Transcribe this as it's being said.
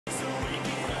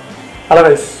Hello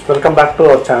guys, welcome back to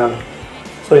our channel.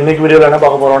 So in this video என்ன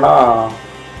பார்க்க போறோம்னா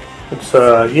it's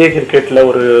EA cricketல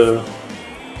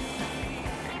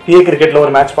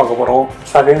ஒரு match பார்க்க போறோம்.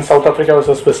 It's against South Africa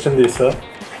versus West Indies.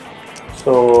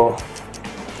 So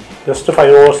just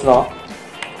 5 overs தான்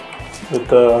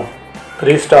with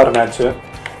 3-star match.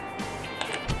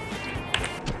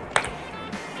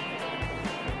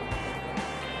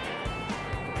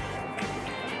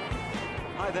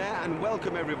 And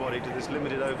welcome everybody to this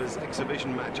limited overs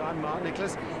exhibition match. I'm Mark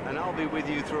Nicholas and I'll be with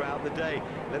you throughout the day.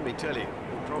 Let me tell you,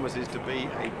 it promises to be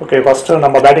Okay, first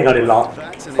நம்ம batting ஆடிடலாம்.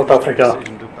 South Africa.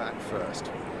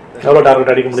 எவ்வளவு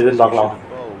target அடிக்க முடியுதுன்னு பார்க்கலாம்.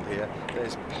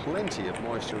 There's plenty of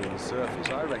moisture in the surface.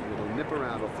 I reckon it'll nip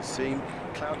around off the seam.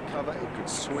 Cloud cover, it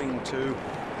could swing to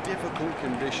difficult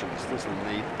conditions. This will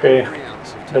need every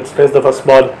ounce of time. Let's face the first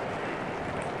ball.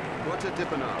 What a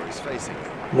Dippenaar is facing.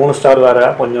 3 star வேற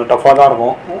கொஞ்சம் டஃபா தான்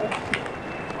இருக்கும்.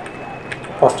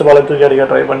 First ball தூக்கி அடிக்க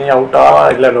try பண்ணி அவுட்டா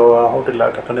இல்ல out இல்ல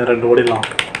டக்குன்னு ரெண்டு ஓடிடலாம்.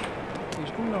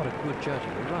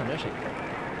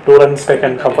 Two runs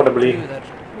taken comfortably.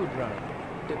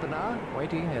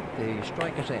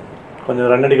 கொஞ்சம்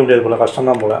ரன் அடிக்க முடியாது போல, கஷ்டம்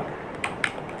தான் போல.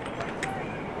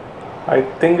 I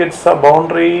think it's a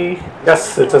boundary. Yes,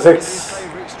 it's a 6.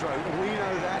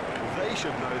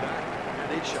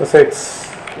 It's a 6.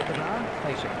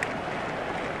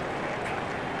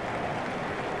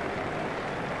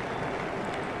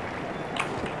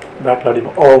 Back bloody.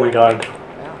 Oh my god.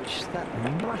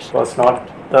 Was not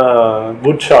the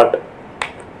good shot.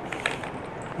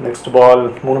 Next ball,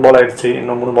 3 ball ஆயிடுச்சு.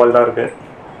 இன்னும் 3 ball தான் இருக்கு.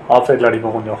 ஆஃப் சைடில்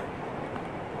அடிப்போம் கொஞ்சம்.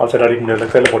 ஆஃப் சைடு அடிக்க முடியாது,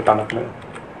 லெஃப்ட் சைடில் போட்டானுக்கு.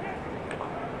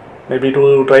 மேபி 2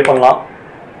 ட்ரை பண்ணலாம்.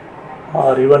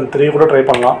 ஆர் ஈவன் 3 கூட ட்ரை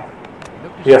பண்ணலாம்.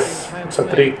 S, it's a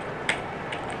 3.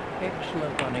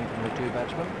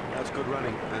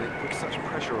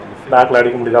 பேக்கில்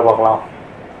அடிக்க முடியுதா பார்க்கலாம்.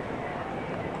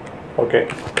 Okay.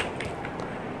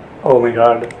 Oh my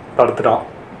god, தடுத்துட்டான்.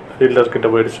 Fielder கிட்ட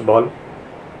போயிடுச்சு பால்.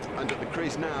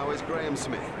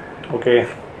 Okay,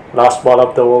 last ball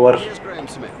of the over.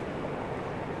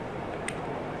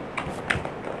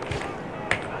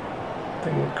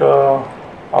 Think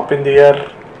up in the air.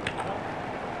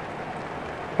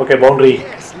 Okay, boundary.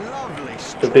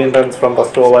 15 runs from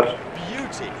first over.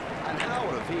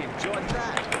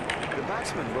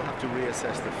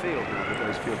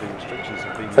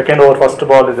 Second over, first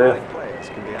ball is there.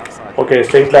 Okay,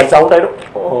 straight lights out.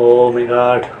 Oh my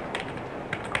god.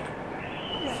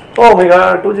 Oh my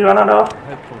god, 2G Canada.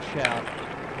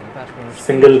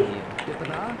 Single.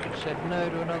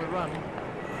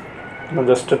 No,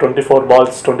 just 24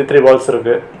 balls, 23 balls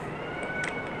இருக்கு.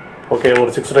 Okay,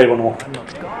 ஒரு 6 try பண்ணுவோம்.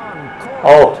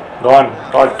 Oh, gone.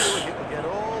 Caught.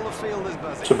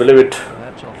 To believe it.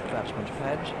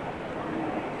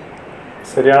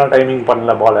 சரியான timing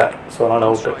பண்ணல பால, so அதனால்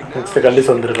out. Next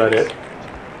கண்டிஸ் வந்திருக்காரு.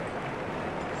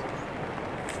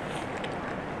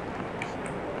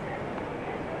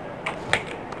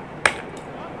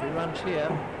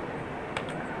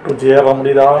 GR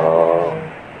முடியுதா?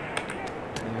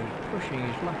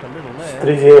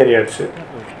 3G ஏறியாச்சு.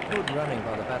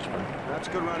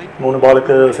 3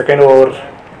 பாலுக்கு second over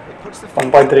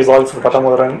 1.3 balls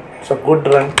 19 run. It's a good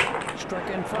run.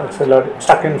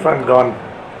 Stuck in front, gone.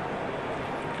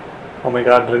 Oh my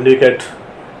god, 2 wicket.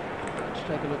 Let's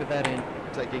take a look at that in.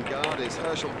 Taking guard is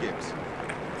Herschel Gibbs.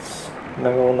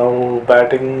 Now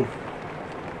batting.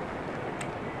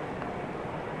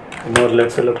 More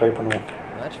left side try பண்ணுவோம்.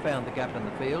 That's found the gap in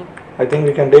the field. I think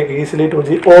we can take easily 2G.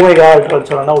 Oh my god,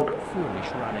 it's a run out. Foolish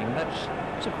running. That's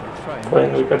a good throw.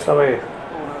 Throwing wickets away.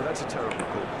 Oh no, that's a terrible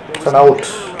call. It's an out.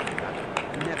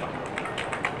 Never.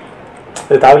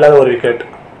 இது தேவையில்லாத ஒரு wicket.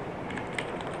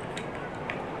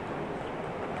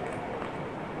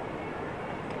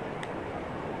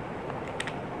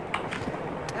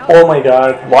 Oh my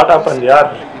god, what happened here?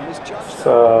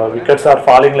 Wickets are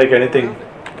falling like anything.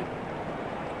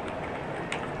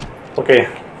 Okay,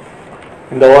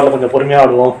 இந்த ஓவரில் கொஞ்சம் பொறுமையாக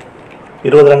ஆடுவோம்.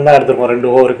 20 run தான் எடுத்துருக்கோம் 2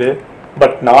 ஓவருக்கு.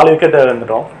 பட் 4 விக்கெட்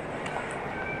இழந்துட்டோம்.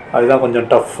 அதுதான் கொஞ்சம்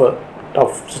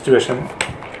tough situation.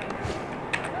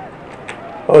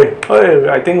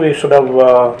 I think we should have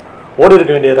ஓடி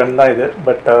இருக்க வேண்டிய ரன் தான் இது,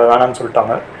 பட் வேணான்னு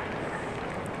சொல்லிட்டாங்க.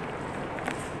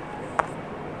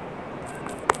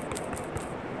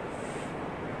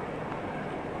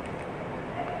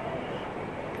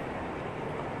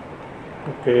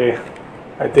 ஓகே,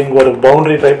 I think ஒரு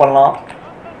பவுண்டரி ட்ரை பண்ணலாம்.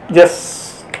 Yes,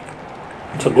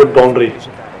 it's a good boundary.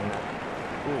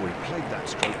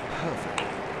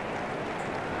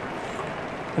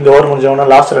 இந்த over முடிஞ்சவொன்னா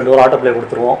last 2 over auto play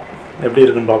கொடுத்துருவோம். எப்படி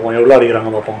இருக்குன்னு பார்ப்போம், எவ்வளோ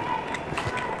அடிக்கிறாங்க பார்ப்போம்.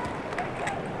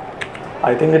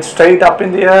 I think it's straight up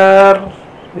in the air.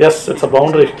 Yes, it's a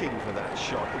boundary.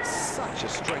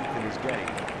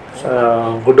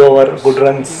 Good over, good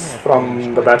runs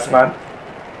from the batsman.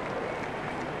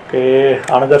 Okay,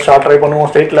 another shot try பண்ணுவோம்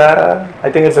ஸ்ட்ரைட்ல. I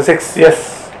think it's a 6. Yes,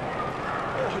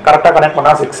 கரெக்டாக connect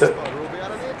பண்ணா 6.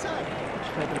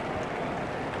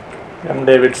 எம்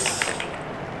டேவிட்ஸ்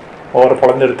ஓவர்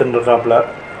பொழந்து எடுத்துட்டு இருக்காப்புல.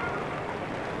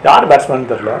 யார் batsman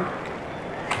தெரியல.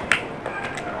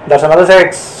 That's another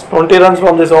 6. 20 runs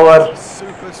from this over.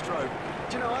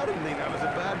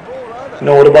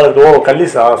 இன்னும் ஒரு பால் இருக்கு. ஓ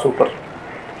கல்லிஸா, சூப்பர்.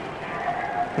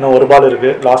 இன்னும் ஒரு பால் இருக்கு,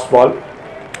 last ball.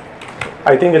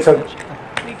 I think it's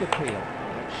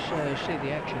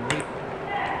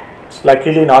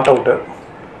luckily not out.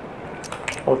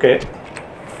 Okay,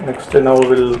 next now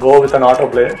we'll go with an auto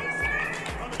play.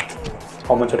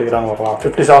 How much அடிக்கிறாங்க பார்க்கலாம்.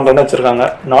 57 ரன் வச்சிருக்காங்க.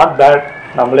 Not bad.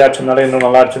 நம்மளே அடிச்சிருந்தாலே இன்னும்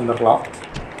நல்லா அடிச்சிருந்துருக்கலாம்.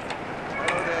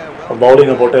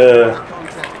 பவுலிங்கை போட்டு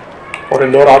ஒரு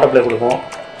 2 ஓவர் ஆட்டோ பிளே கொடுப்போம்.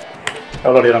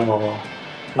 எவ்வளோ அடிக்கிறாங்க பார்க்கலாம்.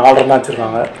 4 ரன் தான்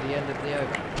வச்சுருக்காங்க.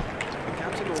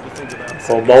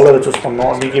 ஸோ பவுலரை சூஸ்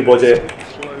பண்ணோம். நிக்கி போஜே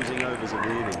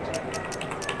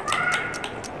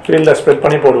ஃபீல்டை ஸ்ப்ரெட்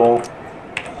பண்ணி போடுவோம்.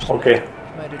 ஓகே,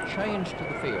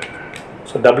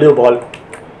 ஸோ டபிள்யூ பால்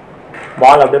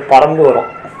அப்படியே பறந்து வரும்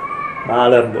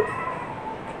மேலே இருந்து.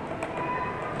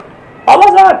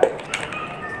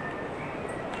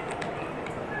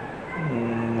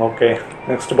 ஓகே,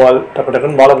 நெக்ஸ்ட் பால் டக்கு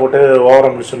டக்குன்னு பாலை போட்டு ஓவரை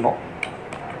முடிச்சிடணும்.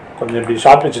 கொஞ்சம் இப்படி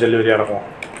ஷார்ட் பிச் டெலிவரியாக இருக்கும்.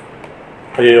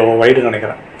 ஐயோ வைடு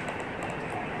நினைக்கிறேன்.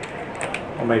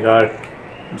 Oh my god,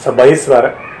 it's a bias வேற.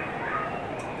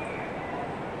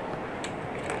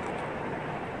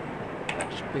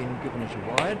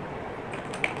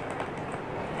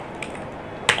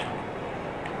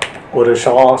 ஒரு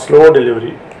ஸ்லோ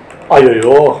டெலிவரி.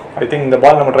 ஐயோ, ஐ திங்க் இந்த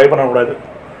பால் நம்ம ட்ரை பண்ணக்கூடாது.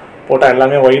 போட்டால்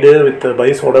எல்லாமே வைடு வித்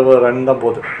பைஸோட ரன் தான்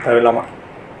போகுது தேவையில்லாமல்.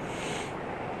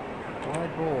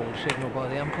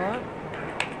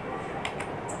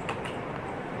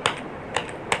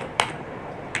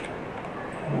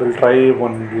 We'll try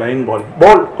one line ball.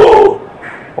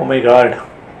 Oh my god,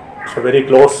 it's a very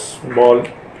close ball.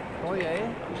 Oh yeah,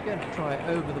 he's going to try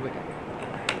over the wicket.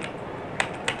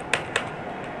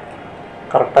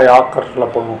 கரெக்டாக யாக்கர்ல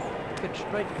போகணும். Get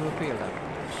straight to a fielder.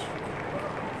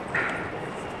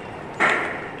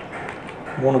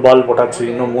 3 பால் போட்டாச்சு,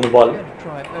 இன்னும் 3 பால்.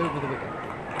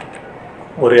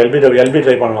 ஒரு எல்பி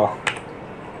ட்ரை பண்ணலாம்.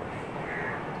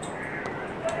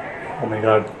 Oh my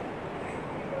god,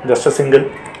 just a single.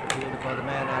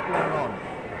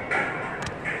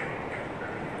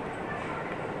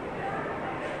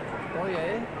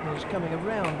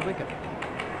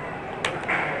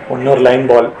 One more line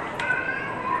ball.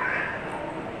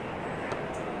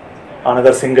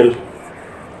 Another single.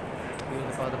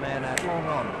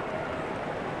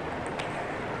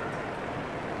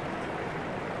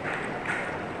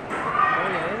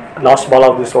 Last ball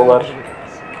of this over.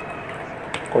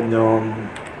 கொஞ்சம்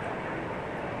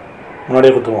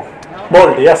முன்னாடியே குத்துவோம்.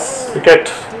 Bowled, yes, wicket.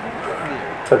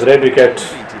 It's a great wicket.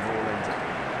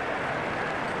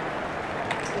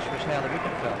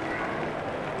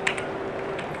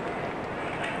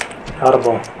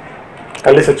 யாரும்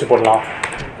கல்லி வச்சு போடலாம்.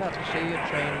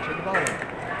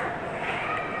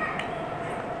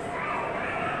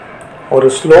 ஒரு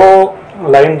slow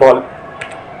line ball.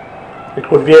 It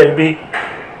could be LB.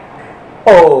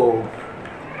 Oh,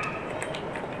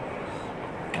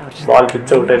 பால்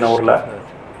பிச்சை விட்டேன் ஊரில்.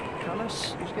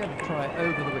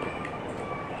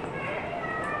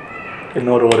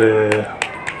 இன்னொரு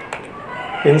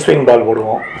இன்ஸ்விங் பால்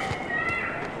போடுவோம்.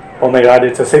 Oh my god,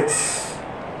 it's a 6.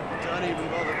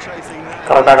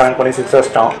 கரெக்டாக கனெக்ட் பண்ணி 6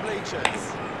 அடிச்சிட்டான்.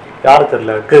 யாரு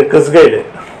தெரியல, Chris Gayle.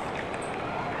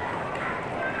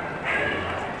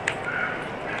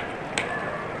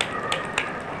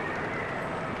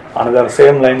 Another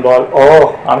same line ball. Oh,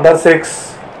 another 6.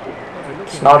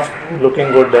 It's not looking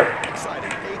good.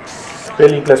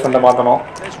 Field placement மாத்தணும்.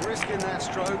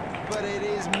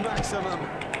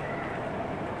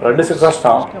 2 6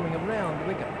 அடிச்சிட்டான்.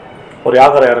 ஒரு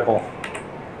யாக்கரை இறக்கும்.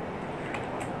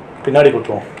 பின்னாடி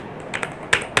குத்துவோம்.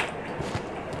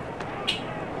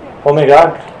 Oh my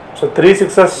god, so 3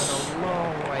 sixes.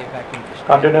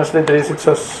 Continuously 3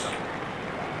 sixes.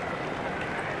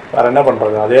 வேறு என்ன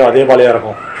பண்ணுறது, அதே பாலையாக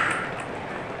இருக்கும்.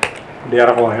 இப்படி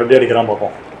இறக்கும், எப்படி அடிக்கிறான்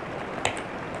பார்ப்போம்.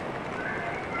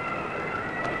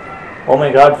 Oh my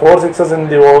god, 4 sixes in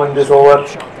this over.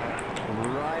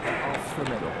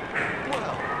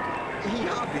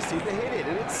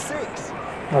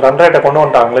 Run ரேட்டை கொண்டு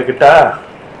வந்துட்டாங்களே கிட்ட.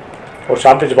 ஒரு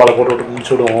ஷார்ட் பிச் பாலை போட்டு விட்டு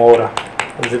முடிச்சு விடுவோம் ஓவரை.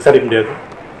 6 அடிக்க முடியாது.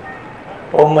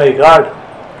 Oh my god,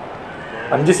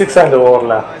 5 6 இந்த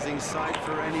ஓவரில்.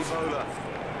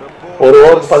 ஒரு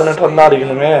ஓவருக்கு 18 ரன் தான்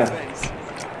அடிக்கணுமே.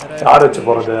 யார் வச்சு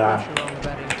போகிறது?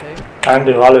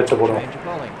 ஹேண்டு கால் வச்சு போடுவோம். Change of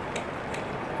bowling.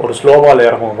 ஒரு ஸ்லோ பால்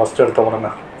இறக்கும் ஃபஸ்ட் எடுத்த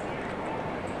உடனே.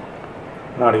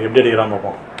 நாளைக்கு எப்படி அடிக்கிறான்னு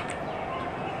பார்ப்போம்.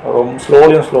 ரொம்ப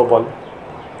ஸ்லோலியும் slow ball.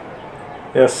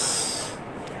 S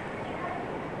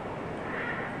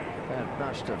That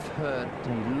must have hurt.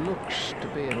 He looks to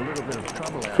be in a little bit of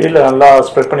trouble out. ஃபீல்டில் நல்லா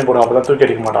ஸ்ப்ரெட் பண்ணி போடுவோம், அப்போ தான் தூக்கி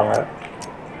அடிக்க மாட்டாங்க.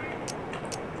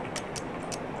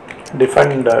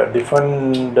 Defend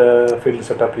field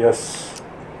setup. எஸ்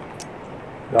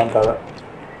இதான் தேவை.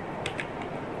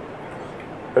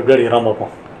 எப்படி அடிக்கிறான்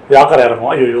பார்ப்போம். யாக்கரை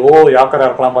இறக்கும். ஐயோ யாக்கரை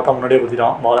இறக்கலாம் பார்த்தா முன்னாடியே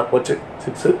குத்திட்டான். பாலை போச்சு.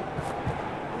 6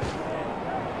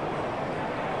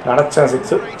 நினச்சேன்.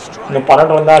 6 இன்னும்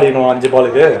 12 வந்தால் அடிக்கணும். 5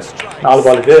 பாலுக்கு 4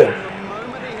 பாலுக்கு.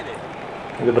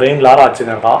 இது பிரெயின் லாரா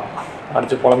ஆச்சுன்னு இருக்கான்.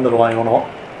 அடித்து பொழந்துருவான் இவனும்.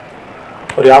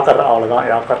 ஒரு யாக்கர், அவ்வளோதான்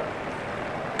yorker.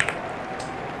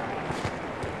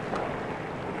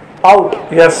 Out.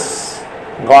 S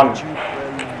Khan.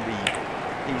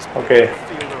 Okay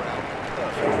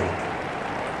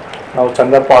now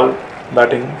Chandar Paul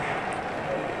batting.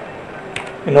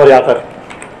 இன்னொரு yorker.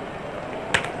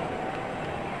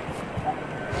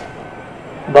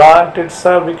 But it's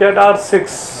a wicket or 6.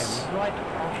 Right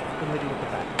off the middle of the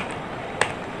bat.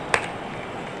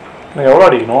 எவ்வளோ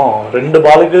அடிக்கணும்? 2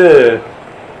 பாலுக்கு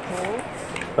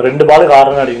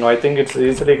 6 அடிக்கணும். I think it's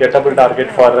easily gettable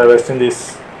target for west Indies.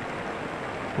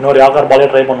 இன்னொரு yorker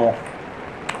பாலே try பண்ணுவோம்.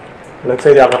 Left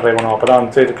side yorker try பண்ணுவோம், அப்போ தான்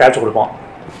அந்த சைடு கேட்ச் கொடுப்பான்.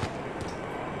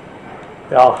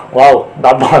 Yeah, wow,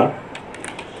 that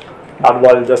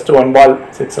ball, just 1 ball,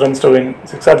 6 runs to win.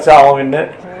 6 அடிச்சா அவன் வின்னு,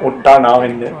 விட்டா நான்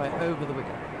வின்னு. Try over the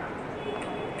wicket.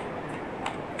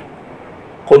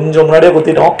 கொஞ்சம் முன்னாடியே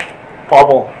குத்திட்டோம்,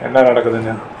 பார்ப்போம் என்ன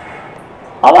நடக்குதுன்னு.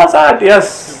 ஆமாம் sir,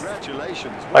 S,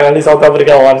 finally south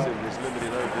Africa won.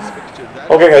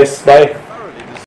 Okay guys, bye.